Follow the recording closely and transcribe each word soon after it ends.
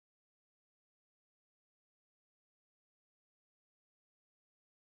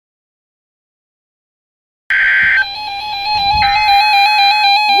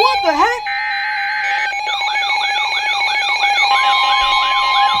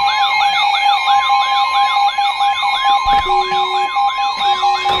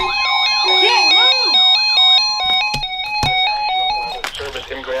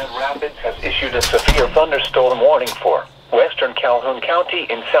thunderstorm warning for western Calhoun County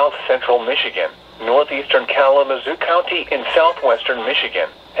in south-central Michigan, northeastern Kalamazoo County in southwestern Michigan,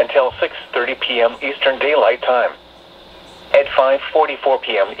 until 6:30 p.m. Eastern Daylight Time. At 5:44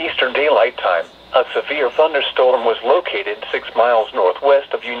 p.m. Eastern Daylight Time, a severe thunderstorm was located 6 miles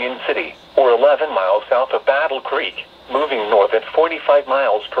northwest of Union City, or 11 miles south of Battle Creek, moving north at 45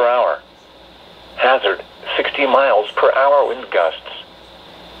 miles per hour. Hazard, 60 miles per hour wind gusts.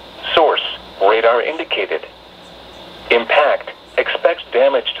 Source, radar indicated. Impact, expects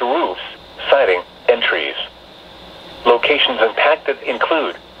damage to roofs, siding, and trees. Locations impacted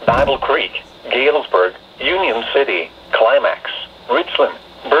include Battle Creek, Galesburg, Union City, Climax, Richland,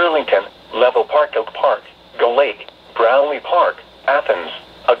 Burlington, Level Park, Oak Park, Gull Lake, Brownlee Park, Athens,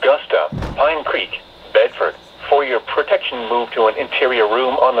 Augusta, Pine Creek, Bedford. For your protection, move to an interior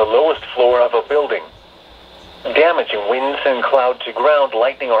room on the lowest floor of a building. Damaging winds and cloud to ground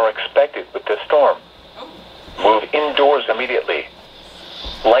lightning are expected with the storm. Move indoors immediately.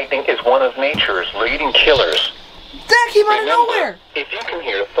 Lightning is one of nature's leading killers. That came out of nowhere! If you can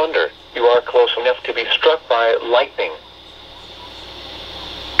hear thunder, you are close enough to be struck by lightning.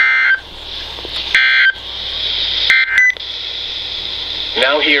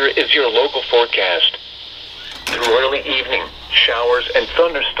 Now here is your local forecast. Through early evening, showers and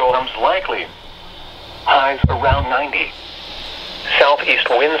thunderstorms likely. Highs around 90. Southeast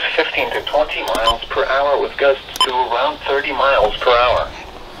winds 15 to 20 miles per hour with gusts to around 30 miles per hour.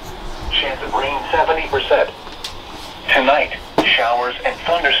 Chance of rain 70%. Tonight, showers and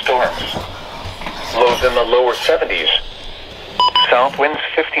thunderstorms. Lows in the lower 70s. South winds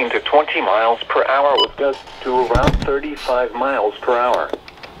 15 to 20 miles per hour with gusts to around 35 miles per hour.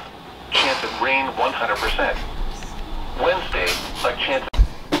 Chance of rain 100%. Wednesday, a chance of...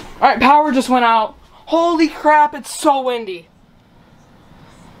 Alright, power just went out. Holy crap, it's so windy.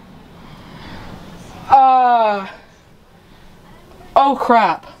 Oh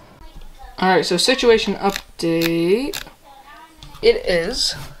crap. Alright, so situation update. It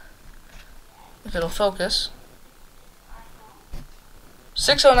is, if it'll focus,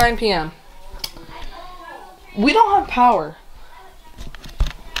 6:09 p.m. We don't have power.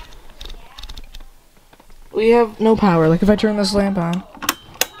 We have no power. Like if I turn this lamp on.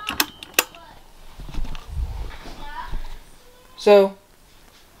 So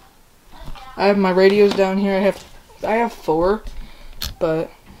I have my radios down here. I have 4, but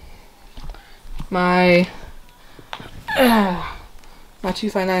my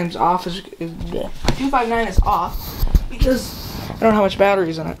 259 is off. My 259 is off because I don't have much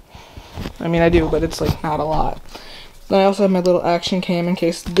batteries in it. I mean I do, but it's like not a lot. Then I also have my little action cam in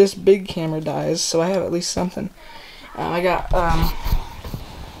case this big camera dies, so I have at least something. I got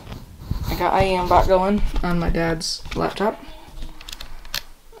IEM bot going on my dad's laptop,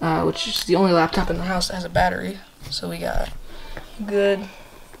 which is the only laptop in the house that has a battery. So we got a good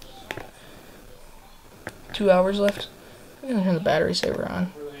 2 hours left. I'm gonna turn the battery saver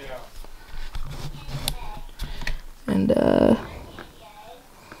on. And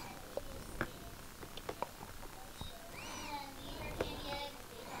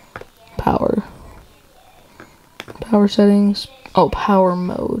power settings. Oh, power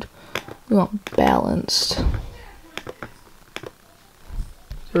mode. We want balanced.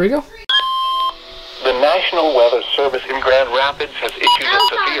 Here we go. The National Weather Service in Grand Rapids has issued a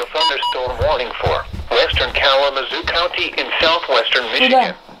severe thunderstorm warning for western Kalamazoo County in southwestern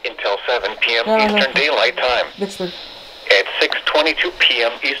Michigan until 7 p.m. Eastern Daylight Time. At 6:22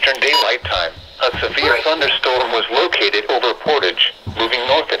 p.m. Eastern Daylight Time, a severe thunderstorm was located over Portage, moving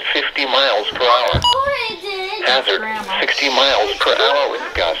north at 50 miles per hour. Hazard, 60 miles per hour with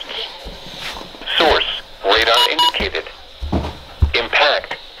gusts. Source, radar indicated.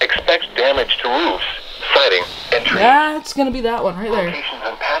 Impact, expects damage to roofs, siding, and trees. Yeah, it's gonna be that one right there. Locations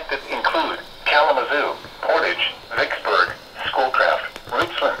impacted include Kalamazoo, Portage, Vicksburg, Schoolcraft,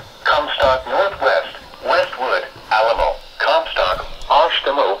 Richland, Comstock Northwest, Westwood, Alamo, Comstock,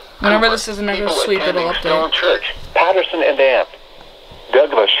 Oshtemo. Whenever this is another sweep, it'll update. Stone Church, Patterson, and Amp.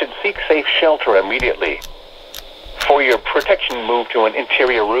 Douglas should seek safe shelter immediately. For your protection, move to an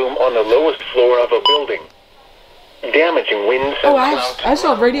interior room on the lowest floor of a building. Damaging winds and clouds. I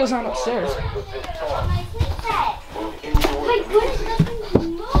still have radios on upstairs.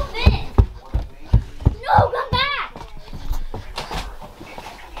 No, come back!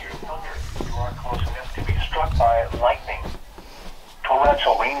 You are close enough to be struck by lightning.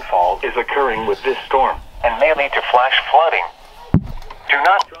 Torrential rainfall is occurring with this storm and may lead to flash flooding. Do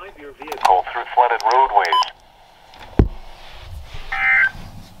not drive your vehicle through flooded roadways.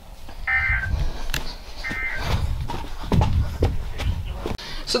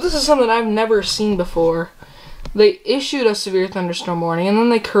 So this is something I've never seen before. They issued a severe thunderstorm warning and then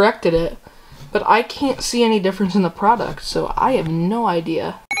they corrected it, but I can't see any difference in the product, so I have no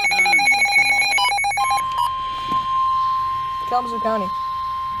idea. Kalamazoo County.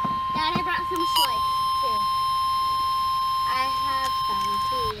 Dad, I brought some slides too. I have some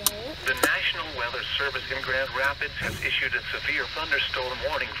too, right? The National Weather Service in Grand Rapids has issued a severe thunderstorm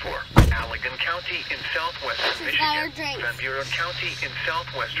warning for Allegan County in southwestern Michigan, Van Buren County in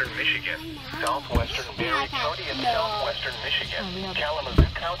southwestern Michigan, southwestern Berry County in southwestern Michigan, Kalamazoo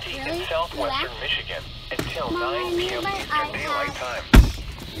County in southwestern Michigan, until 9 p.m. Eastern Daylight Time.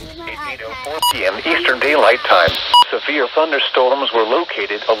 At 8:04 p.m. Eastern Daylight Time, severe thunderstorms were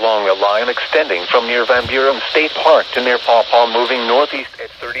located along a line extending from near Van Buren State Park to near Paw Paw, moving northeast at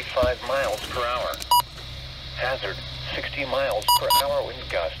 35 miles per hour. Hazard, 60 miles per hour wind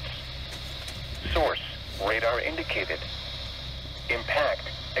gusts. Source, radar indicated. Impact,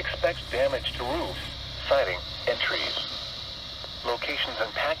 expects damage to roofs, siding, and trees. Locations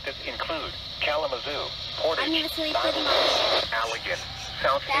impacted include Kalamazoo, Portage, Allegan,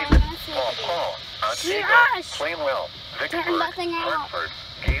 South Haven, Paw Paw, Otsego, Plainwell, Vicksburg, Hartford,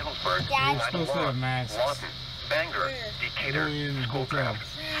 Galesburg, Lawton, Bangor, Decatur, Schoolcraft,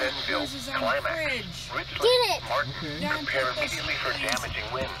 Fenville, Climax, Ridgely, Martin. Prepare immediately for damaging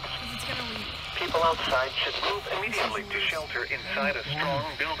winds. People outside should move immediately to shelter inside a strong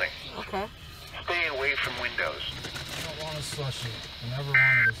building. Okay. Stay away from windows. I don't want a slushie. I never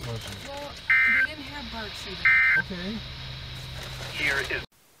wanted a slushie. Well, they didn't have bird seed. Okay. Here is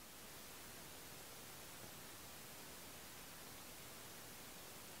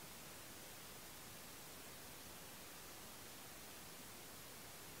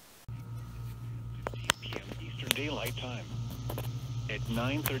p.m. Eastern Daylight Time. At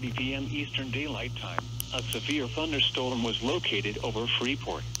 9:30 p.m. Eastern Daylight Time, a severe thunderstorm was located over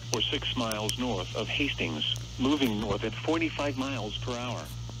Freeport, or 6 miles north of Hastings, moving north at 45 miles per hour.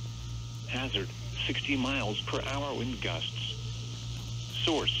 Hazard, 60 miles per hour wind gusts.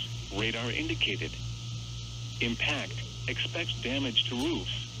 Source, radar indicated. Impact, expects damage to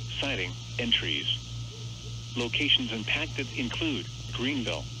roofs, siding, and trees. Locations impacted include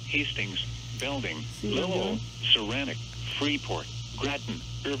Greenville, Hastings, Belding, Lowell, Saranac, Freeport, Grattan,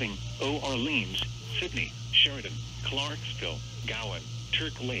 Irving, Orleans, Sydney, Sheridan, Clarksville, Gowan,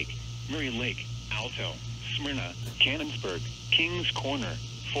 Turk Lake, Murray Lake, Alto, Smyrna, Cannonsburg, Kings Corner.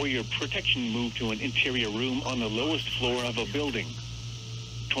 For your protection, move to an interior room on the lowest floor of a building.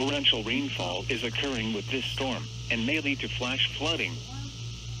 Torrential rainfall is occurring with this storm and may lead to flash flooding.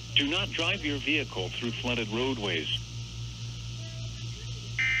 Do not drive your vehicle through flooded roadways.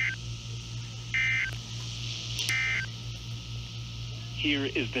 Here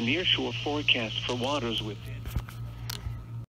is the nearshore forecast for waters within